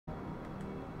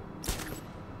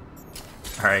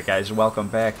Alright guys, welcome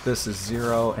back. This is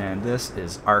Zero and this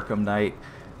is Arkham Knight.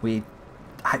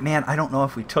 Man, I don't know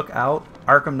if we took out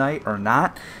Arkham Knight or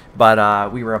not,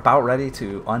 but we were about ready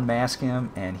to unmask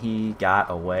him and he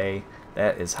got away.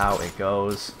 That is how it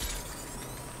goes.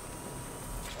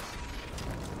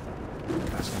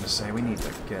 I was going to say, we need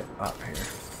to get up here.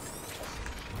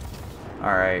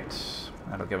 Alright,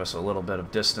 that'll give us a little bit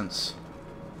of distance.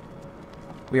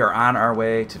 We are on our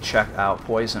way to check out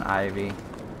Poison Ivy.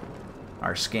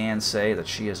 Our scans say that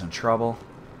she is in trouble.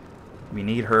 We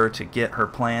need her to get her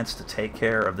plants to take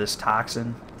care of this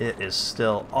toxin. It is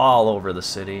still all over the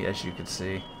city, as you can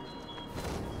see.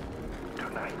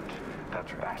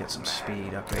 Get some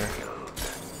speed up here.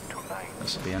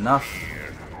 This will be enough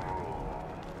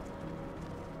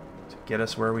to get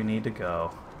us where we need to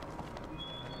go.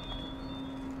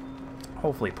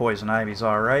 Hopefully Poison Ivy's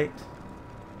alright.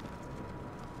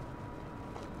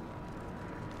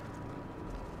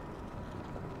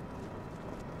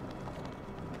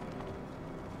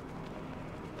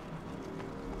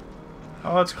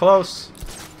 Oh, it's close. I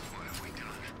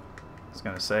was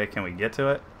going to say, can we get to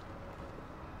it?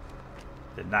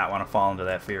 Did not want to fall into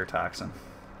that fear toxin.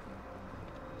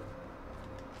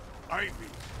 Ivy.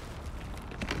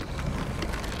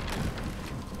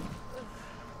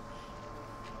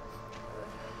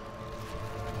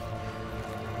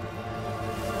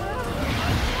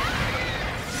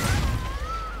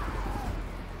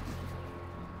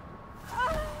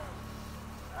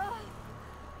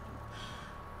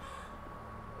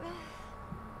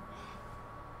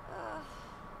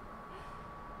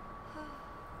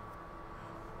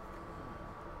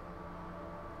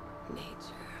 Nature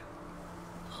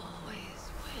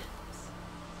always wins.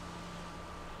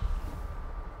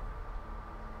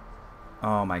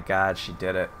 Oh my god, she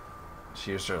did it.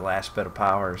 She used her last bit of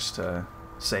powers to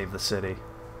save the city.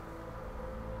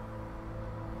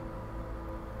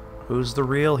 Who's the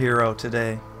real hero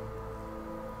today?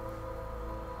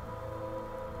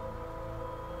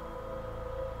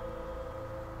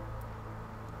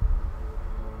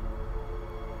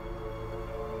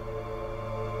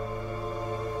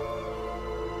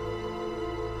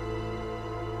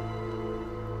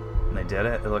 They did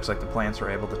it. It looks like the plants were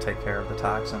able to take care of the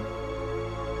toxin.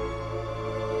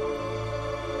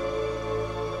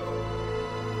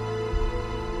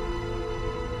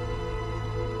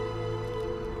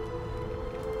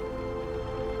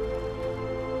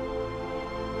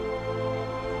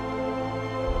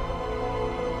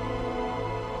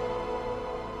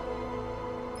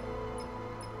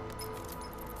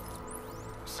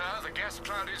 Sir, the gas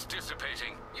cloud is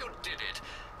dissipating. You did it.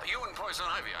 You and Poison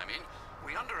Ivy, I mean.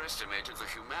 We underestimated the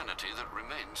humanity that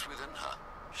remains within her.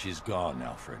 She's gone,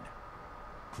 Alfred.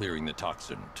 Clearing the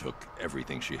toxin took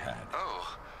everything she had.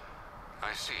 Oh,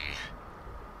 I see.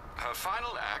 Her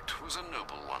final act was a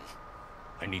noble one.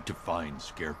 I need to find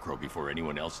Scarecrow before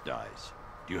anyone else dies.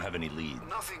 Do you have any leads?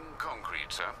 Nothing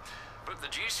concrete, sir. But the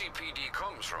GCPD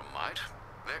comms room might.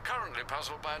 They're currently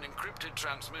puzzled by an encrypted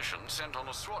transmission sent on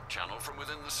a SWAT channel from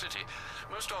within the city.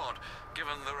 Most odd,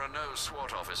 given there are no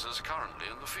SWAT officers currently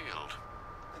in the field.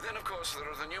 Then, of course, there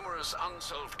are the numerous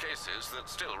unsolved cases that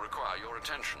still require your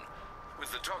attention.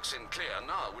 With the toxin clear,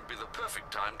 now would be the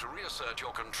perfect time to reassert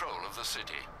your control of the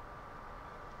city.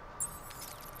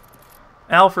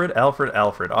 Alfred, Alfred,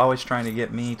 Alfred, always trying to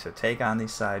get me to take on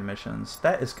these side missions.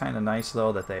 That is kind of nice,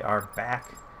 though, that they are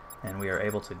back and we are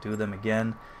able to do them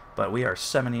again. But we are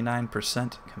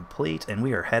 79% complete, and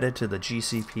we are headed to the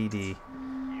GCPD.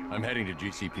 I'm heading to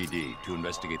GCPD to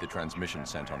investigate the transmission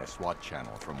sent on a SWAT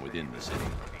channel from within the city.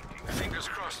 Fingers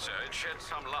crossed, sir, it sheds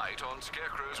some light on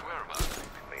Scarecrow's whereabouts.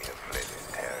 May have fled in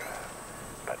terror,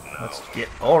 but now Let's get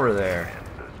over there.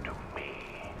 answers to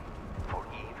me. For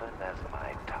even as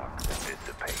my toxin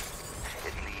dissipates,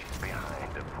 it leaves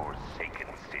behind a forsaken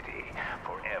city,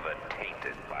 forever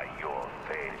tainted by your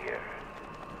failure.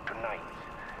 Tonight,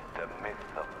 the myth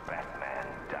of Batman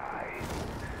dies,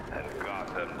 and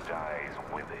Gotham dies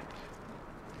with it.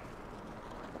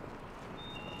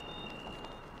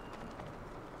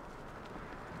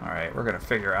 Alright, we're going to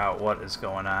figure out what is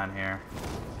going on here.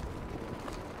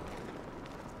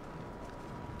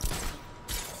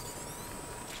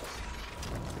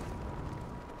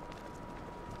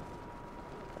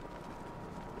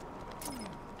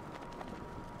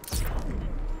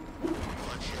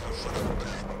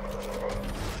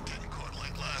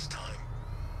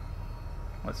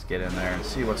 Let's get in there and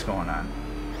see what's going on.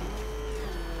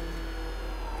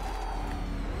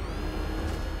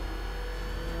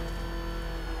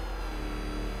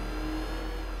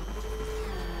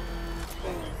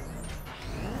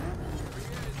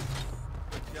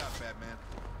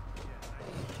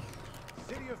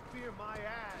 you fear my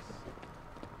ass.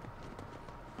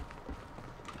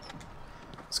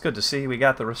 It's good to see we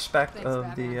got the respect Thanks, of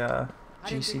Batman. the I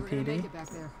didn't think we were gonna make GCPD. it back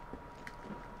there.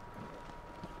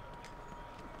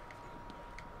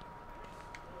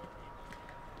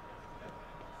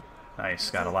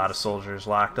 Nice, got a lot of soldiers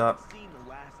locked up. Seen the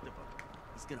last of him.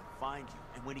 He's gonna find you,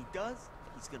 and when he does,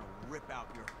 he's gonna rip out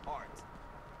your heart.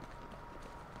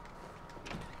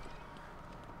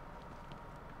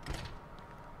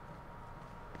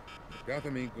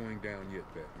 Gotham ain't going down yet,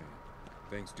 Batman.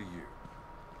 Thanks to you.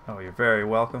 Oh, you're very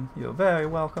welcome. You're very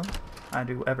welcome. I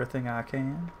do everything I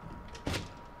can.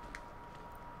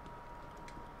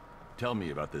 Tell me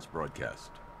about this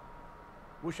broadcast.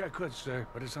 Wish I could, sir,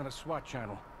 but it's on a SWAT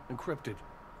channel. Encrypted.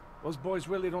 Those boys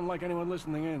really don't like anyone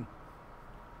listening in.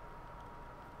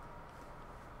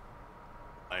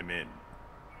 I'm in.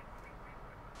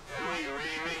 Am I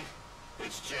reading me?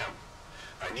 It's Jim.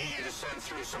 I need you to send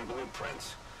through some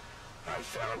blueprints. I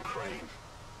found Crane,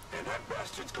 and that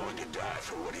bastard's going to die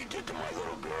for what he did to my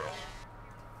little girl.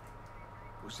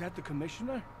 Was that the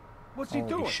commissioner? What's he Holy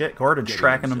doing? shit, Gordon's Getting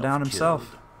tracking him down himself.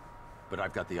 killed. But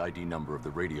I've got the ID number of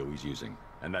the radio he's using,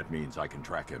 and that means I can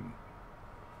track him.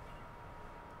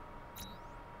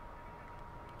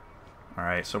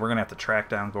 Alright, so we're gonna have to track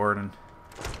down Gordon.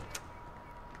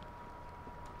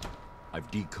 I've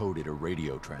decoded a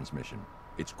radio transmission.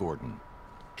 It's Gordon.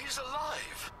 He's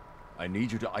alive! I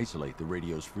need you to isolate the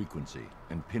radio's frequency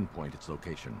and pinpoint its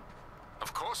location.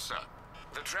 Of course, sir.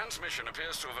 The transmission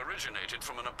appears to have originated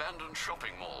from an abandoned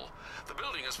shopping mall. The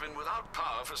building has been without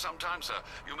power for some time, sir.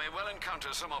 You may well encounter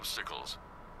some obstacles.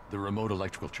 The remote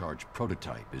electrical charge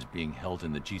prototype is being held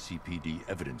in the GCPD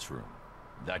evidence room.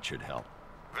 That should help.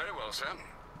 Very well, sir.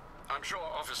 I'm sure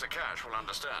Officer Cash will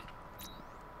understand.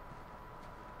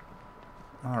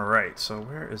 Alright, so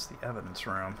where is the evidence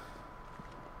room?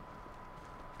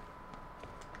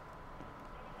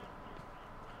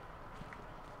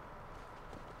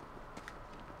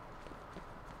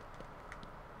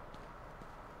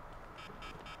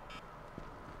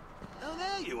 Oh,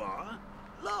 there you are.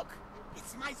 Look,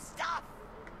 it's my stuff.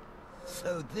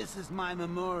 So this is my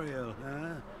memorial,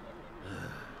 huh?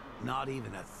 Not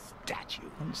even a statue.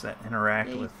 How does that interact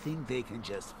They with think they can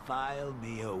just file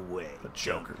me away. the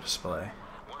Joker display?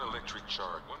 One electric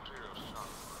charge, one pair of shock,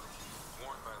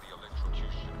 worn by the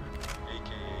electrocutioner,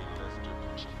 aka Lester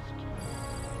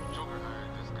Kuczynski. Joker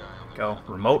hired this guy on the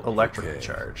Go. Remote electrical Okay,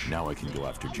 charge. now I can go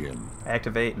after Jim.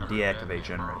 Activate and deactivate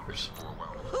generators.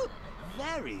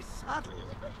 Very subtle.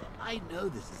 I know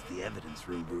this is the evidence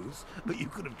room, Bruce, but you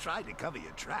could have tried to cover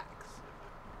your tracks.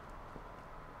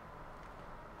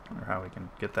 Wonder how we can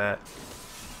get that.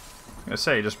 I'm gonna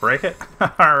say, just break it?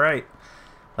 Alright.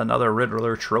 Another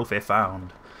Riddler trophy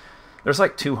found. There's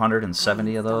like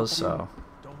 270 of those, so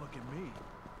Don't look at me.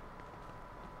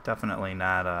 definitely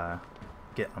not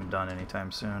getting them done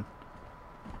anytime soon.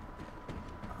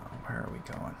 Where are we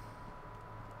going?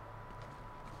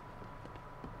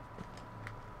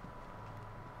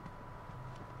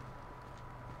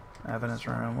 Evidence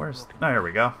room. Where's... Oh, here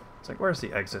we go. It's like, where's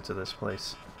the exit to this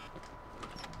place?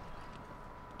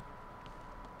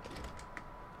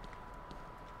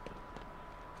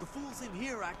 The fools in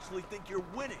here actually think you're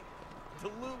winning.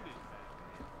 Deluded.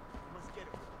 You must get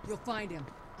it. You'll find him.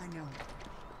 I know.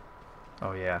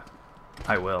 Oh, yeah.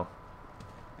 I will.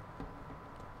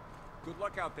 Good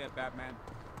luck out there, Batman.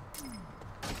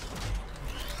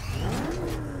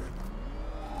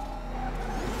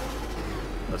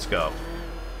 Let's go.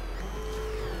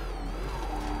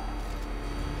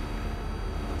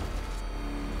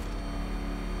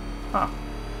 Huh.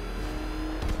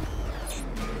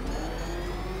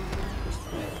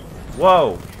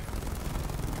 Whoa!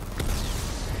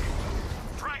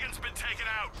 Dragon's been taken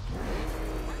out.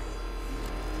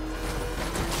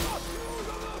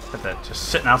 Got that just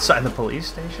sitting outside the police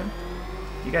station?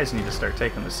 You guys need to start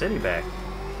taking the city back.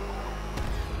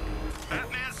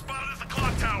 Batman spotted at the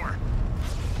clock tower.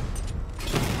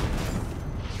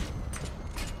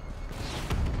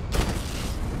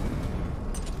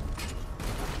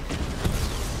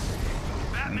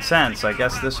 In sense, I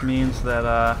guess this means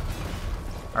that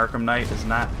Arkham Knight is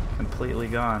not completely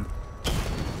gone.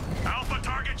 Alpha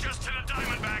target just hit a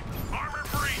Diamondback. Armor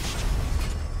breached.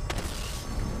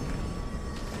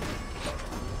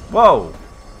 Whoa!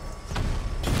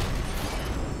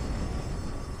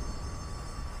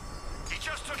 He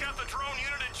just took out the drone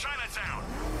unit in Chinatown.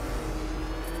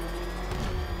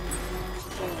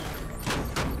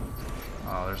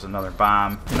 Oh, there's another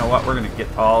bomb. You know what? We're gonna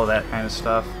get all of that kind of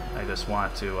stuff. I just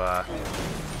want to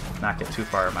not get too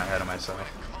far ahead of myself.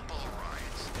 Couple of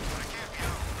riots. I can't be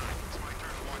out tonight. It's my turn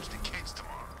to watch the kids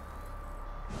tomorrow.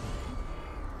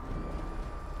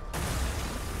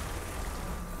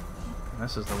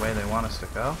 This is the way they want us to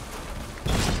go?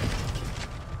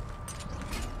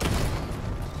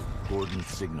 Gordon's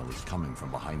signal is coming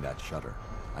from behind that shutter.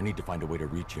 I need to find a way to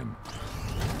reach him.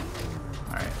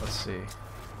 Alright, let's see.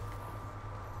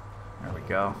 There we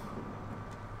go.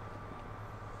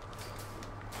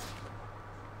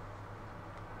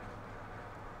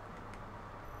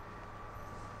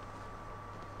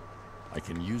 I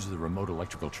can use the remote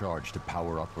electrical charge to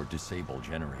power up or disable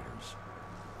generators.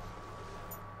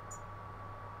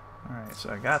 Alright, so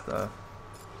I got the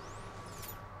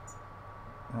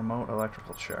remote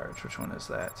electrical charge. Which one is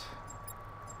that?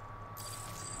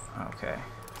 Okay.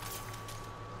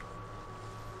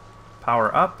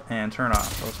 Power up and turn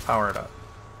off. So let's power it up.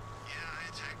 Yeah, I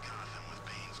attacked Gotham with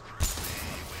Bane's crew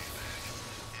way back.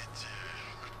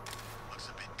 It looks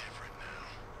a bit different now.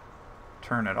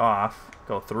 Turn it off.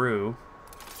 Go through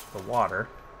the water.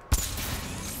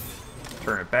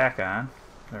 Turn it back on.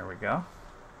 There we go.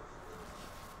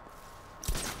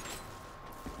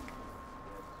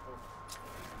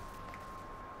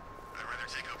 I'd rather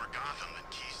take over Gotham than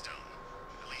Keystone.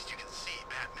 At least you can see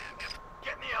Batman.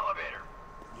 Get in the elevator.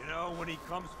 You know, when he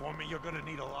comes for me, you're gonna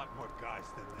need a lot more guys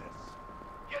than this.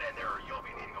 Get in there or you'll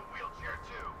be needing a wheelchair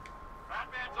too.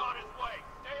 Batman's on his way.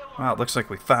 Stay alert. Well, it looks like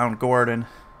we found Gordon.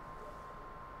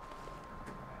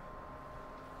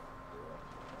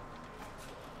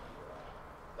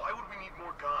 Why would we need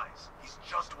more guys? He's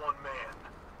just one man.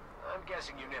 I'm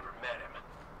guessing you never met him.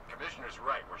 Commissioner's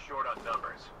right, we're short on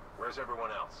numbers. Where's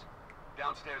everyone else?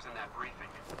 Downstairs in that briefing.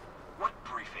 What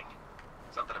briefing?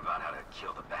 Something about how to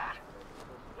kill the Bat.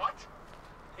 What?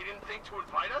 He didn't think to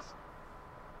invite us?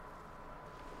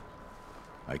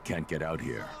 I can't get out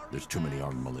here. There's too many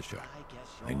armed militia.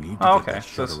 I need to Oh, get okay. that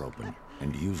shutter open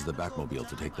and use the Batmobile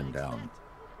to take them down.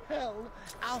 Hell,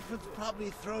 Alfred's probably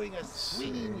throwing a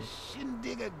swinging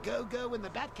shindig a go-go in the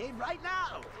Batcave right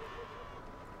now.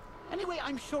 Anyway,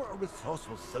 I'm sure a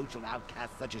resourceful social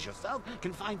outcast such as yourself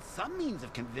can find some means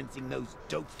of convincing those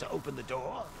dopes to open the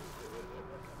door.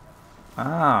 Oh,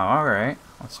 alright.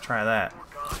 Let's try that. More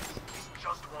guys. He's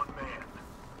just one man.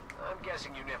 I'm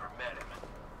guessing you never met him.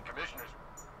 Commissioner's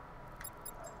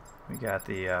We got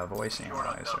the voice short on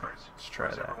analyzer. numbers. Let's try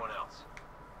Where's that. everyone else?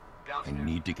 I Downstairs.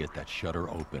 need to get that shutter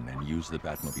open and use the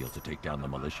Batmobile to take down the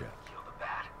militia. Kill the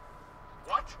Bat.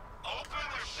 What? Open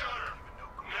the shutter!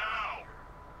 Now!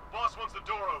 The boss wants the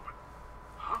door open.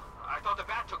 Huh? I thought the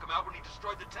Bat took him out when he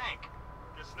destroyed the tank.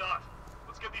 Guess not.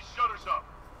 Let's get these shutters up.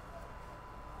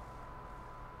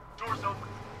 Door's open.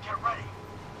 Get ready.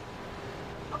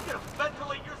 I'm gonna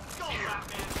ventilate your skull,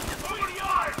 Batman. Over the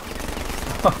eye!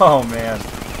 Oh, man.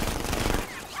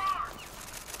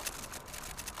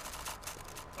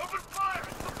 Open fire!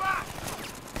 It's the Bat!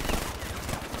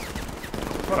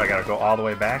 What, I gotta go all the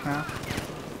way back now?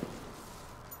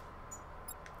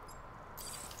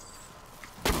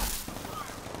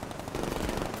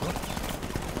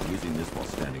 Using this while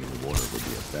standing in the water would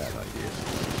be a bad idea.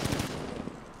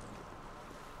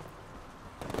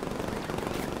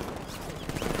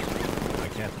 I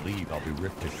can't leave. I'll be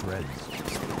ripped to shreds.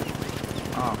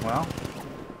 Oh, well.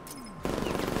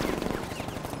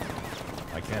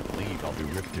 I can't leave. I'll be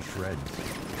ripped to shreds.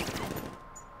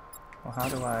 Well, how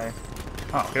do I...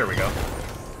 Oh, here we go.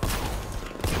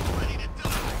 Ready to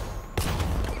die!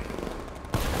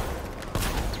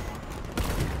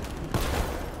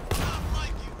 Not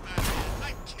like you, Batman.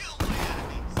 I kill my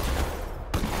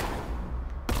enemies!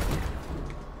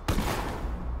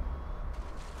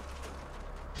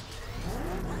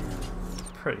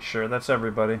 Pretty sure that's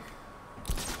everybody. I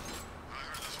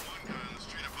heard this one guy on the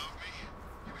street above me.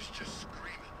 He was just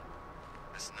screaming.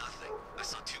 That's nothing. I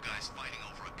saw two guys fighting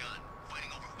over a gun.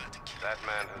 Fighting over who got to kill That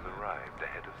man has arrived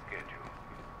ahead of schedule.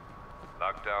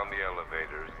 Lock down the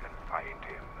elevators and find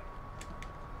him.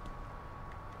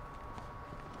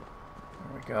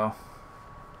 There we go.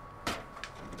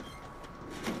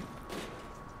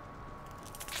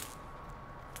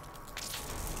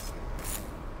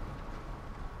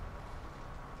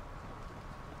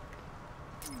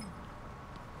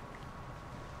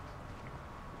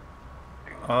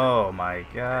 Oh my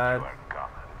god. You are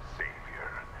Gotham's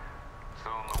savior.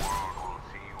 Soon the world will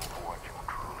see you for what you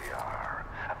truly are.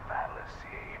 A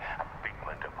fallacy, a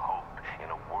figment of hope in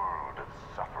a world of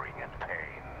suffering and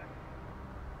pain.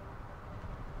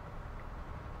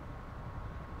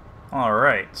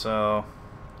 Alright, so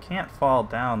can't fall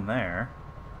down there.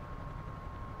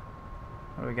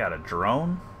 What do we got, a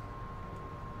drone?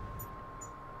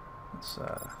 Let's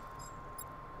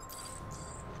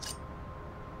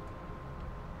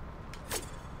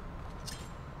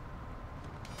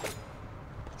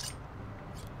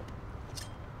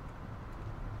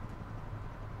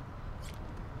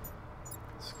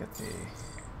get the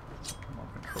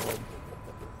remote control.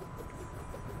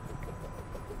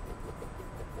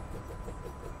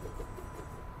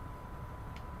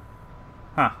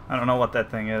 Huh, I don't know what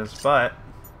that thing is, but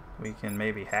we can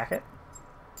maybe hack it.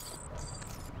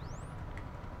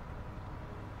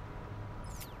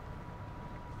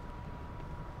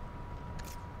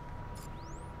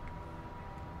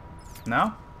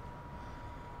 No?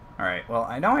 Alright, well,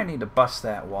 I know I need to bust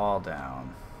that wall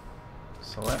down.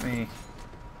 So let me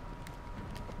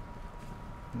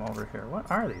come over here. What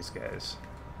are these guys?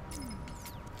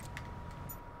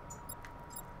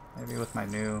 Maybe with my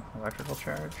new electrical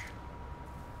charge?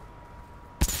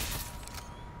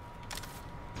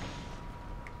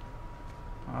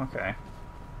 Okay.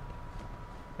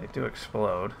 They do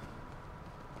explode.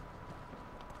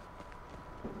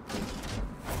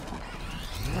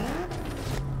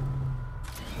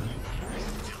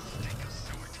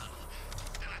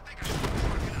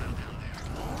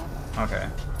 Okay.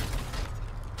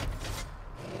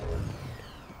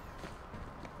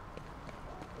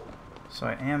 So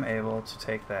I am able to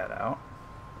take that out.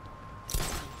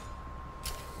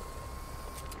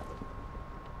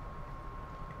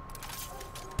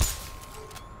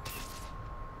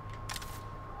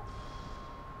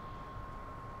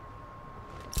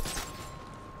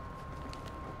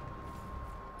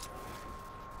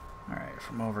 Alright,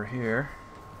 from over here.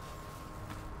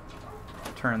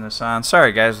 Turn this on.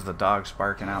 Sorry guys with the dogs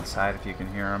barking outside if you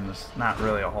can hear them. There's not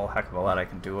really a whole heck of a lot I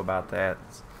can do about that.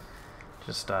 It's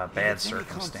just bad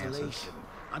circumstances.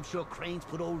 I'm sure Crane's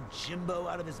put old Jimbo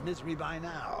out of his misery by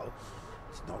now.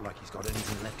 It's not like he's got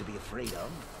anything left to be afraid of.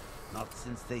 Not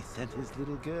since they sent his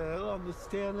little girl on the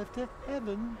stair lift to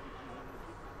heaven.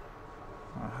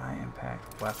 A high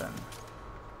impact weapon.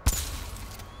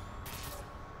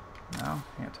 No,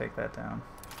 can't take that down.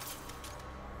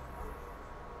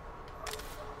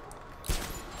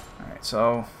 Alright,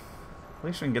 so at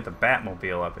least we can get the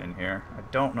Batmobile up in here. I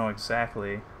don't know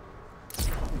exactly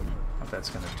what that's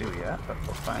going to do yet, but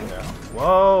we'll find out.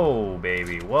 Whoa,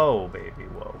 baby. Whoa, baby.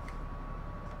 Whoa.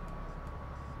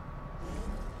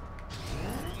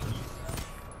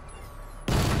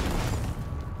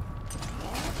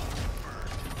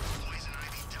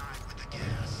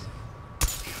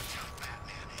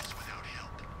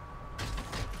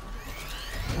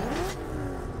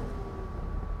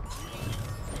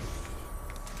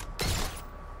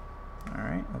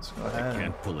 Let's go ahead. I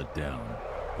can't pull it down,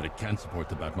 but it can support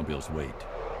the Batmobile's weight.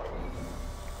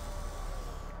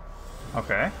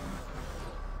 Okay.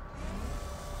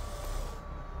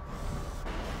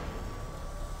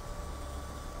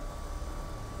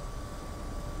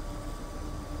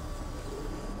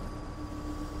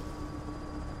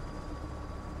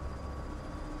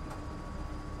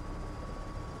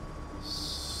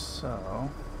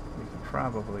 So, we can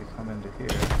probably come into here.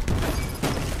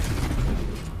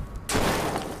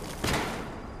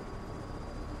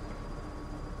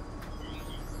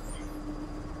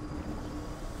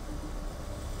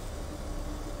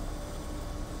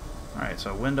 Alright,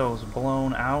 so windows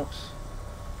blown out.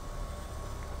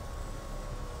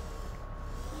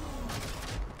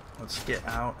 Let's get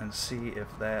out and see if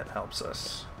that helps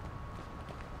us.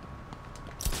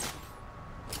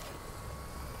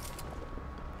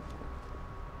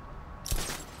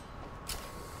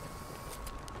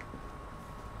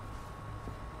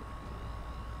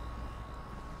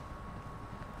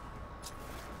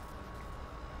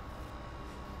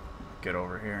 Get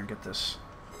over here and get this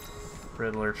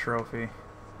Riddler trophy.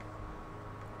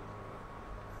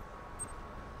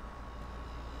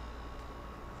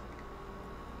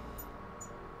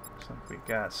 Looks like we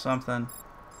got something.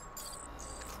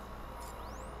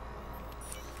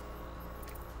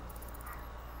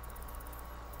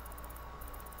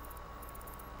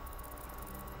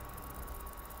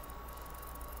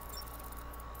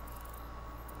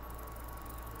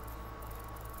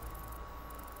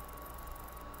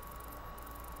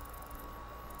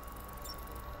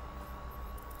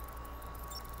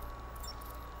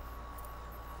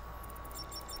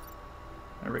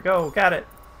 There we go, got it.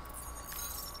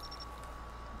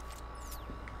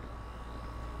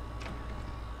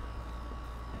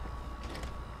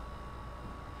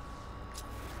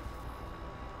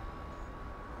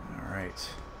 All right.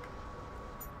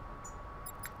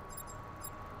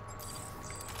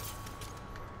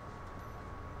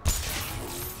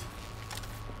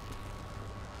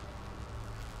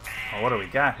 Oh, what do we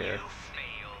got here?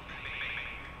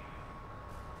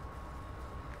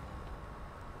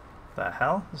 The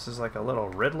hell? This is like a little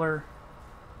Riddler.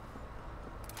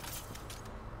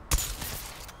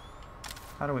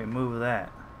 How do we move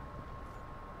that?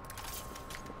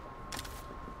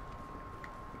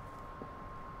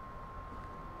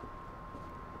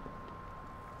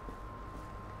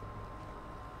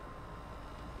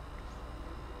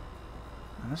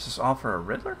 And this is all for a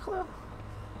Riddler clue?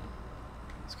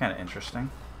 It's kind of interesting.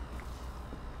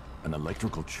 An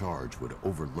electrical charge would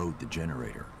overload the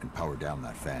generator and power down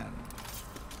that fan.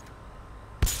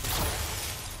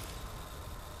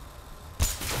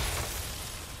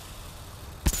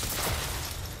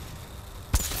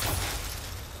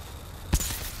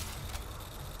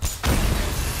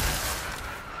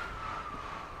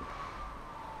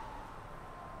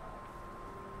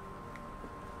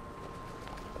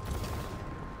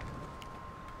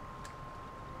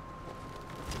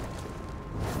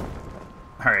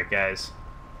 Alright guys,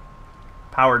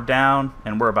 powered down,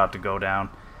 and we're about to go down.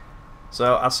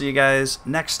 So I'll see you guys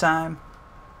next time.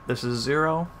 This is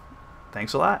Zero.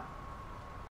 Thanks a lot.